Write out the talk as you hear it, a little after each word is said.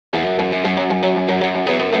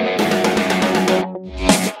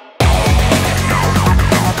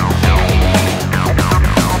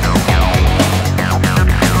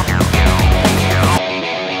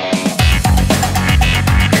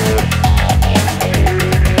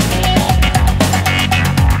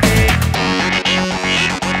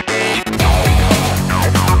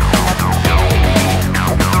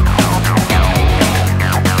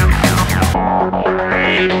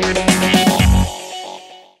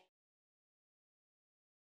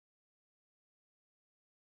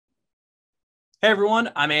Hey everyone,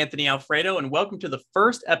 I'm Anthony Alfredo, and welcome to the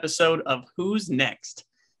first episode of Who's Next.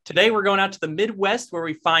 Today we're going out to the Midwest where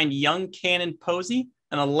we find young Canon Posey,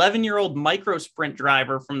 an 11-year-old micro sprint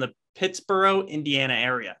driver from the Pittsboro, Indiana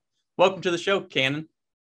area. Welcome to the show, Canon.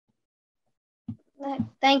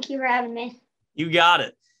 Thank you for having me. You got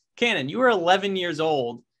it. Canon, you were 11 years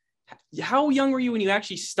old. How young were you when you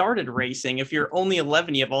actually started racing? If you're only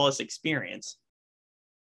 11, you have all this experience.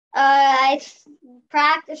 I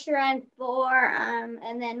practiced around 4,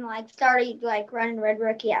 and then started running Red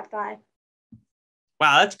Rookie at 5.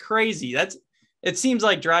 Wow, that's crazy. It seems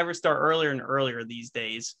like drivers start earlier and earlier these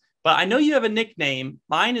days. But I know you have a nickname.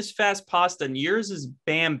 Mine is Fast Pasta, and yours is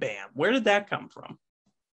Bam Bam. Where did that come from?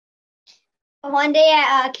 One day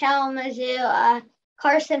at Kalamazoo,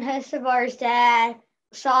 Carson Hosevar's dad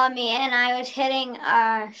saw me, and I was hitting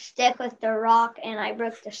a stick with the rock, and I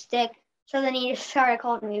broke the stick. So then he just started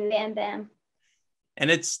calling me Bam Bam. And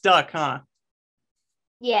it's stuck, huh?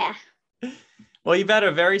 Yeah. Well, you've had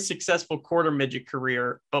a very successful quarter midget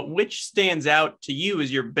career, but which stands out to you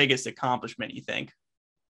as your biggest accomplishment, you think?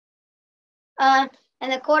 And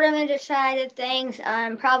the quarter midget side of things,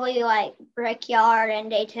 probably like Brickyard and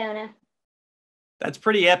Daytona. That's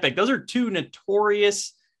pretty epic. Those are two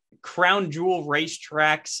notorious crown jewel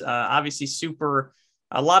racetracks. Obviously,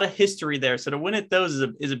 a lot of history there. So to win at those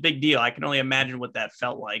is a big deal. I can only imagine what that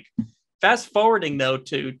felt like. Fast forwarding, though,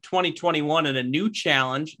 to 2021 and a new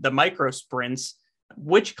challenge, the micro sprints.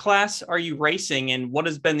 Which class are you racing, and what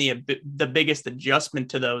has been the biggest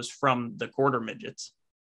adjustment to those from the quarter midgets?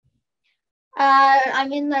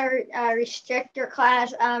 I'm in the restrictor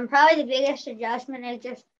class. Probably the biggest adjustment is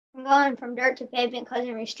just going from dirt to pavement because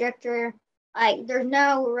in restrictor, there's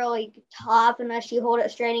no really top unless you hold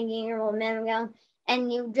it straight and get your momentum going.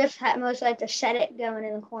 And you just most like to set it going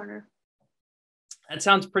in the corner. That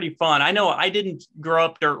sounds pretty fun. I know I didn't grow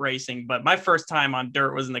up dirt racing, but my first time on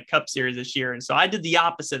dirt was in the Cup Series this year. And so I did the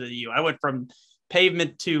opposite of you. I went from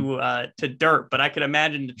pavement to dirt, but I could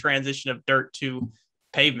imagine the transition of dirt to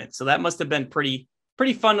pavement. So that must have been pretty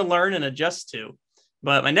fun to learn and adjust to.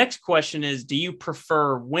 But my next question is, do you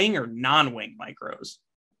prefer wing or non-wing micros?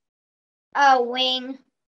 Wing.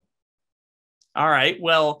 All right.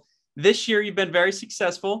 Well, this year, you've been very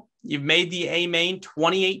successful. You've made the A main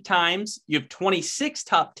 28 times. You have 26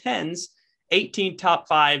 top 10s, 18 top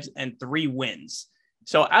 5s, and 3 wins.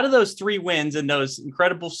 So out of those 3 wins and those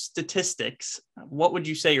incredible statistics, what would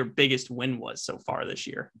you say your biggest win was so far this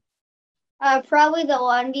year? Probably the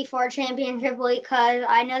 1v4 championship week because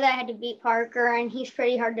I know that I had to beat Parker, and he's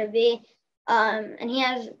pretty hard to beat. And he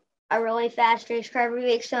has a really fast race car every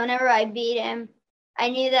week. So whenever I beat him, I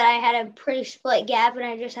knew that I had a pretty split gap, and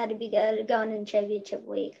I just had to be good going in championship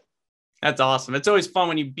week. That's awesome. It's always fun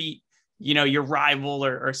when you beat, your rival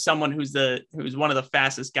or someone who's one of the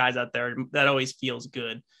fastest guys out there. That always feels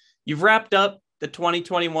good. You've wrapped up the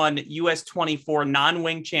 2021 US 24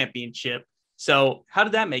 non-wing championship. So how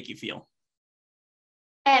did that make you feel?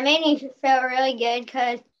 It made me feel really good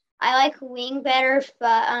because I like wing better,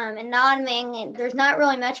 but in non-wing, there's not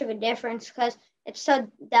really much of a difference because it's so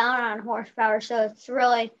down on horsepower, so it's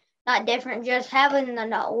really not different. Just having the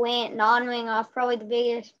non-wing off probably the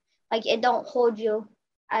biggest, it don't hold you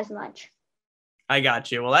as much. I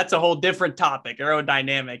got you. Well, that's a whole different topic,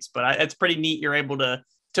 aerodynamics, but it's pretty neat you're able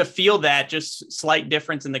to feel that just slight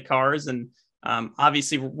difference in the cars and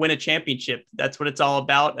obviously win a championship. That's what it's all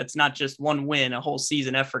about. It's not just one win, a whole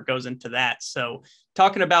season effort goes into that. So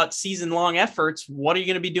talking about season-long efforts, what are you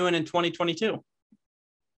going to be doing in 2022?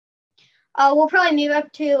 We'll probably move up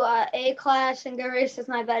to A class and go race with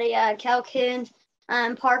my buddy Cal Coons.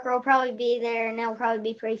 Parker will probably be there, and that'll probably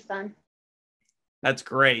be pretty fun. That's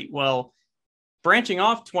great. Well, branching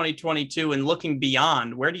off 2022 and looking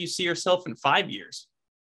beyond, where do you see yourself in 5 years?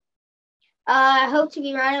 I hope to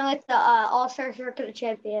be running with the All-Star Circuit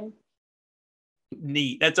champion.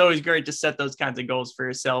 Neat. That's always great to set those kinds of goals for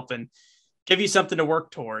yourself and give you something to work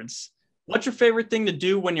towards. What's your favorite thing to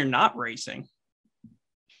do when you're not racing?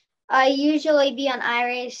 I usually be on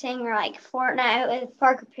iRacing or Fortnite with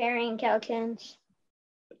Parker Perry and Cal Coons.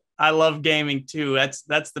 I love gaming too. That's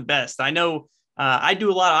the best. I know I do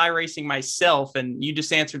a lot of iRacing myself, and you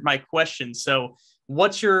just answered my question. So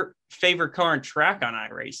what's your favorite car and track on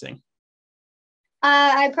iRacing?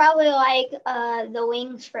 I probably like the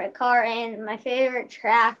Wings Sprint car, and my favorite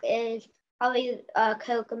track is probably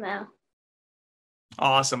Kokomo.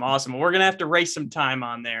 Awesome. We're going to have to race some time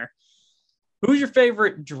on there. Who's your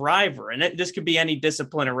favorite driver? And this could be any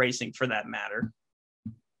discipline of racing for that matter.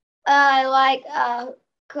 I like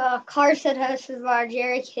Carson Hosevar,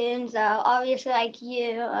 Jerry Coons, obviously like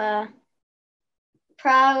you,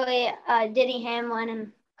 probably Denny Hamlin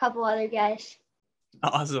and a couple other guys.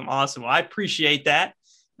 Awesome. Awesome. Well, I appreciate that.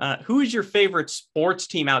 Who is your favorite sports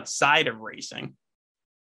team outside of racing?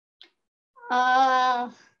 Uh,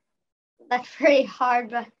 that's pretty hard,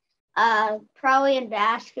 but probably in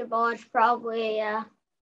basketball, it's probably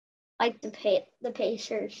like the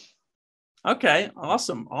Pacers. Okay.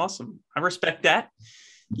 Awesome. Awesome. I respect that.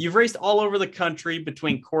 You've raced all over the country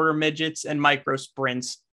between quarter midgets and micro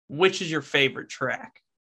sprints. Which is your favorite track?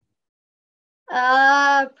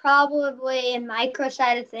 Probably in micro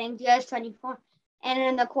side of things, US 24, and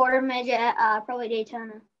in the quarter midget, probably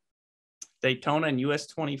Daytona. Daytona and US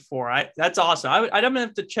 24. That's awesome. I'm gonna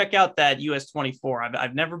have to check out that US 24.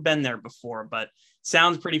 I've never been there before, but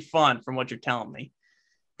sounds pretty fun from what you're telling me.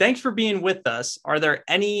 Thanks for being with us. Are there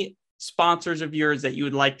any sponsors of yours that you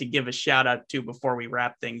would like to give a shout out to before we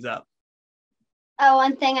wrap things up? Oh,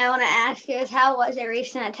 one thing I want to ask you is how was it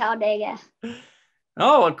racing at Talladega?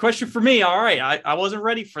 Oh, a question for me. All right. I wasn't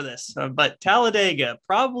ready for this, but Talladega,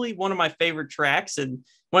 probably one of my favorite tracks, and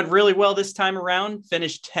went really well this time around,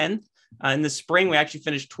 finished 10th. In the spring, we actually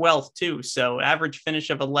finished 12th too. So average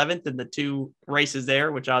finish of 11th in the two races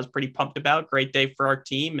there, which I was pretty pumped about. Great day for our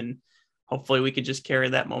team. And hopefully we could just carry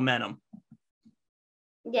that momentum.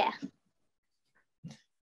 Yeah.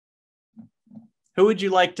 Who would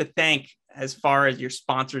you like to thank as far as your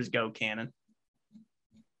sponsors go, Canon?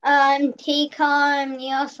 T-Com,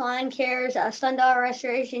 Neos Lawn Cares, Sundial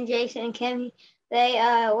Restoration, Jason and Kimmy. They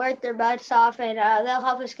work their butts off, and they'll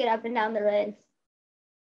help us get up and down the road.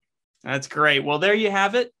 That's great. Well, there you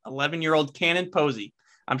have it, 11-year-old Canon Posey.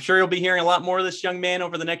 I'm sure you'll be hearing a lot more of this young man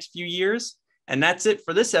over the next few years. And that's it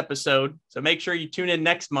for this episode. So make sure you tune in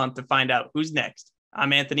next month to find out who's next.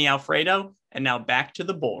 I'm Anthony Alfredo, and now back to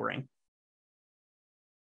the bull ring.